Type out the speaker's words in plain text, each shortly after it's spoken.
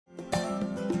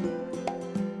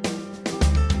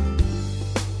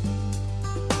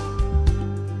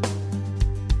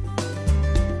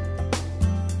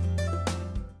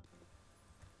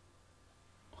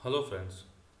Hello friends,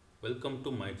 welcome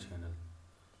to my channel.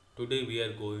 Today we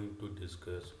are going to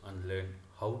discuss and learn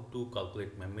how to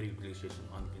calculate memory utilization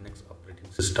on Linux operating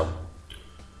system.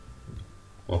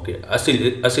 Okay, as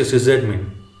a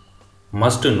sysadmin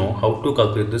must know how to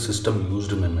calculate the system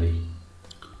used memory.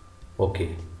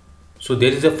 Okay, so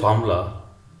there is a formula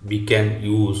we can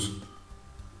use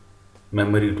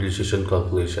memory utilization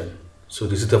calculation. So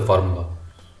this is the formula.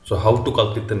 So how to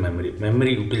calculate the memory?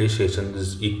 Memory utilization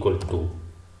is equal to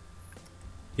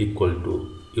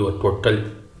your total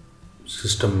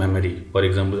system memory. For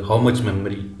example, how much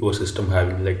memory your system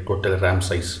having, like total RAM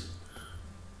size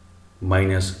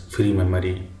minus free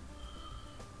memory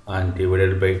and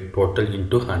divided by total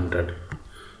into 100.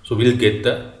 So we'll get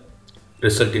the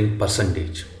result in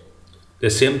percentage. The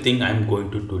same thing I am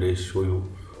going to today show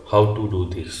you how to do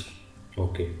this.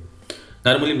 Okay,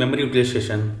 normally memory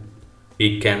utilization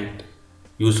we can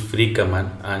use free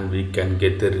command and we can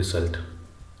get the result.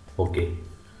 Okay,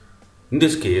 in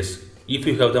this case, if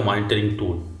you have the monitoring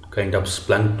tool, kind of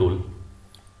Splunk tool,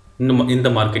 in the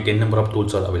market a number of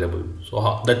tools are available.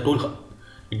 So that tool,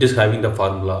 it is having the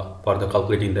formula for the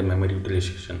calculating the memory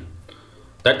utilization.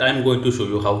 That I am going to show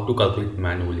you how to calculate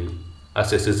manually.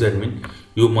 As a sysadmin,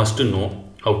 you must know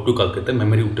how to calculate the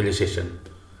memory utilization.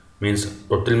 Means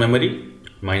total memory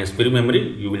minus free memory,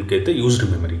 you will get the used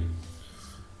memory.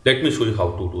 Let me show you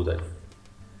how to do that.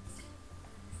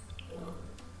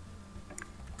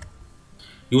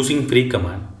 Using free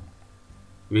command,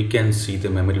 we can see the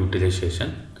memory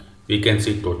utilization. We can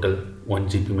see total 1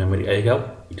 GB memory I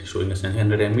have. It is showing us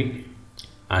 900 MB.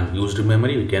 And used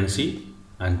memory we can see,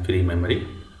 and free memory.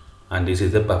 And this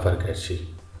is the buffer cache.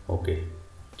 Okay.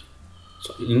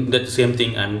 So in that same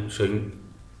thing I am showing.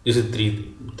 This is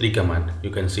three command.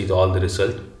 You can see all the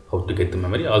result, how to get the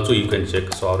memory. Also you can check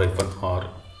 -r.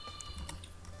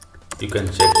 You can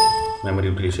check memory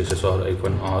utilization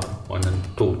 -r 1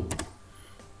 and 2.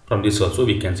 From this also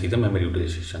we can see the memory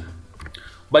utilization.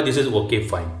 But this is okay,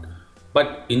 fine.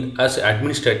 But as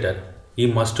administrator, he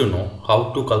must know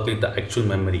how to calculate the actual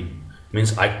memory,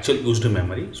 means actual used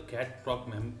memory. So cat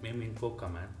proc mem-info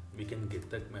command, we can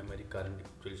get the memory current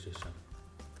utilization.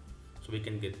 So we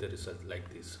can get the result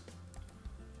like this.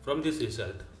 From this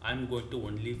result, I am going to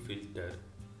only filter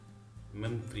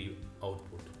mem-free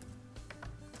output.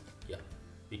 Yeah,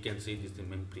 we can see this is the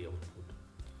mem-free output.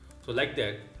 So like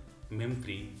that,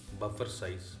 mem-free, buffer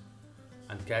size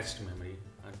and cached memory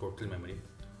and total memory,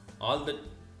 all the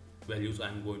values I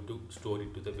am going to store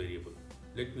into the variable.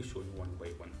 Let me show you one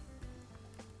by one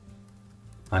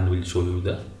and we'll show you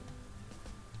the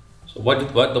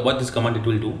what this command it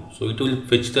will do. So it will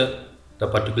fetch the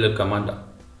particular command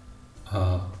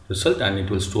result and it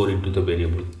will store into the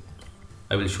variable.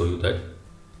 I will show you that.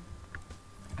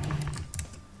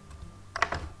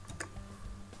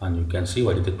 And you can see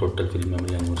what is the total free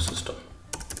memory on your system.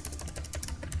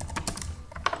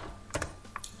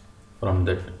 From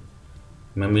that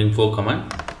mem-info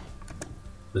command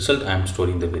result, I am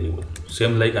storing the variable.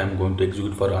 Same like I am going to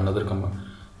execute for another command,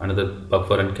 another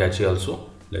buffer and cache also.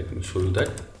 Let me show you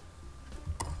that.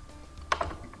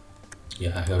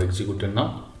 Yeah, I have executed now,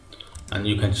 and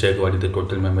you can check what is the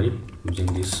total memory using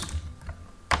this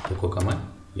echo command.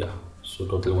 Yeah, so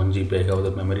total 1 GB I have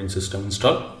the memory in system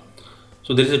installed.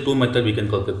 So there is a two method we can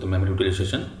calculate the memory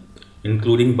utilization,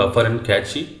 including buffer and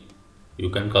cache. You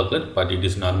can calculate, but it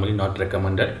is normally not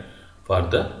recommended for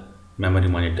the memory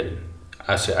monitoring.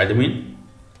 As an admin,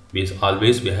 we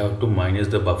have to minus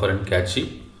the buffer and cache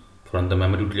from the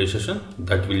memory utilization.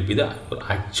 That will be the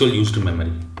actual used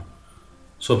memory.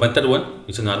 So method 1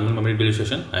 is a normal memory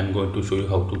utilization. I am going to show you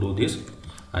how to do this,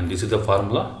 and this is the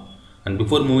formula. And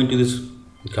before moving to this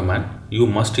command, you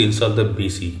must install the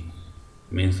BC,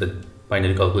 means the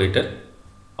binary calculator.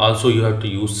 Also you have to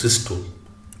use sys tool.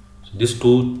 So these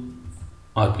two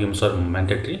RPMs are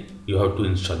mandatory. You have to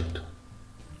install it.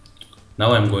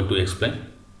 Now I am going to explain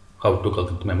how to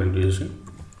calculate memory utilization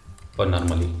for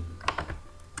normally.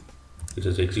 This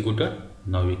is executed.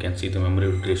 Now we can see the memory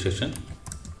utilization.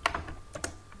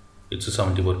 It's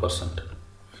 74%.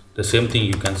 The same thing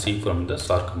you can see from the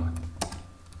SAR command.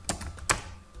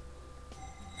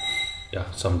 Yeah,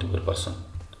 74%.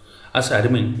 As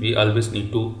admin, we always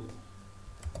need to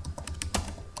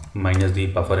minus the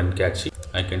buffer and cache.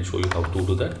 I can show you how to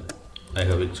do that. I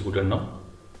have executed now.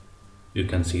 You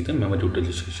can see the memory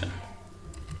utilization.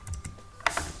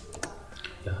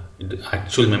 Yeah, the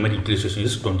actual memory utilization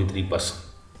is 23%.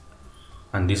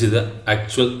 And this is the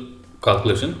actual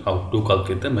calculation, how to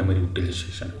calculate the memory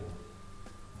utilization.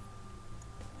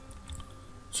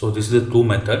 So this is the two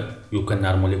method you can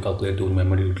normally calculate your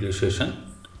memory utilization,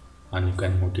 and you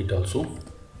can note it also.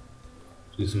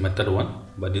 This is method 1.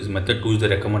 but this method 2 is the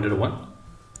recommended one,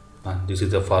 and this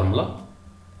is the formula.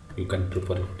 You can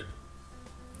prefer it.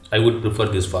 I would prefer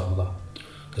this formula.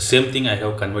 The same thing I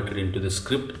have converted into the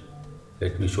script.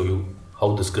 Let me show you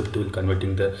how the script will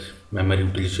converting the memory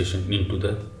utilization into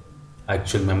the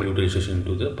actual memory utilization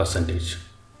into the percentage.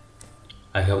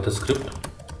 I have the script.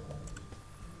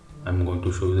 I'm going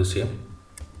to show you the same.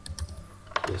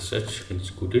 Yes, search,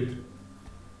 execute it.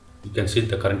 You can see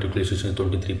the current utilization is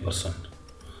 23%,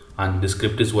 and the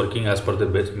script is working as per the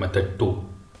base method 2.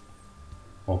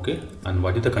 Okay, and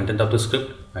what is the content of the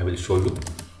script? I will show you.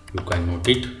 You can note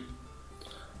it.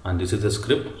 And this is the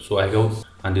script. So I have,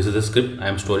 and this is the script. I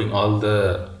am storing all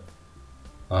the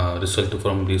result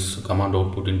from this command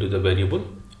output into the variable,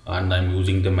 and I am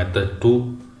using the method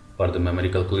 2 for the memory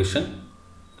calculation.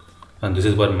 And this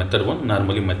is for method 1.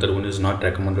 Normally method 1 is not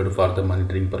recommended for the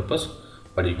monitoring purpose,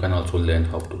 but you can also learn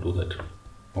how to do that.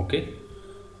 Okay,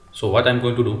 so what I'm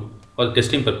going to do for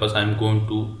testing purpose, I'm going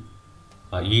to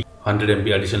eat 100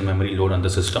 MB additional memory load on the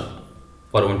system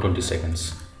for 120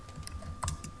 seconds.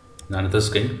 In another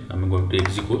screen, I'm going to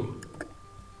execute,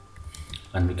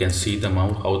 and we can see the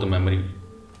amount, how the memory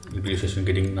utilization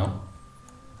getting now.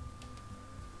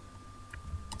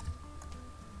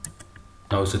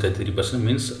 Now it's 33%,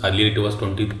 means earlier it was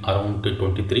around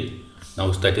 23. Now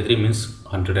it's 33, means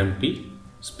 100 MB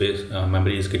space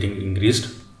memory is getting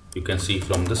increased. You can see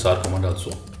from the SAR command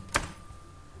also.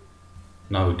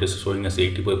 Now it is showing us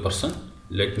 85%.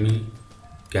 Let me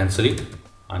cancel it,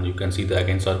 and you can see the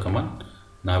again SAR command.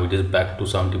 Now it is back to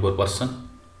 74%,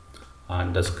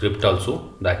 and the script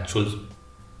also, the actual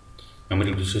memory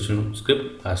utilization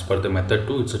script as per the method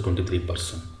 2, it's a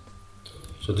 23%.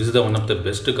 So this is the one of the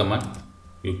best command.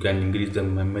 You can increase the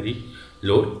memory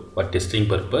load for testing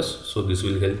purpose. So this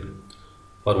will help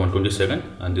for 120 seconds,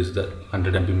 and this is the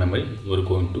 100 MB memory we are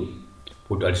going to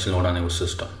put additional load on our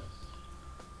system.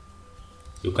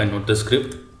 You can note the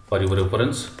script for your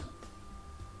reference.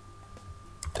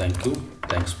 Thank you.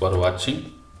 Thanks for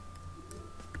watching.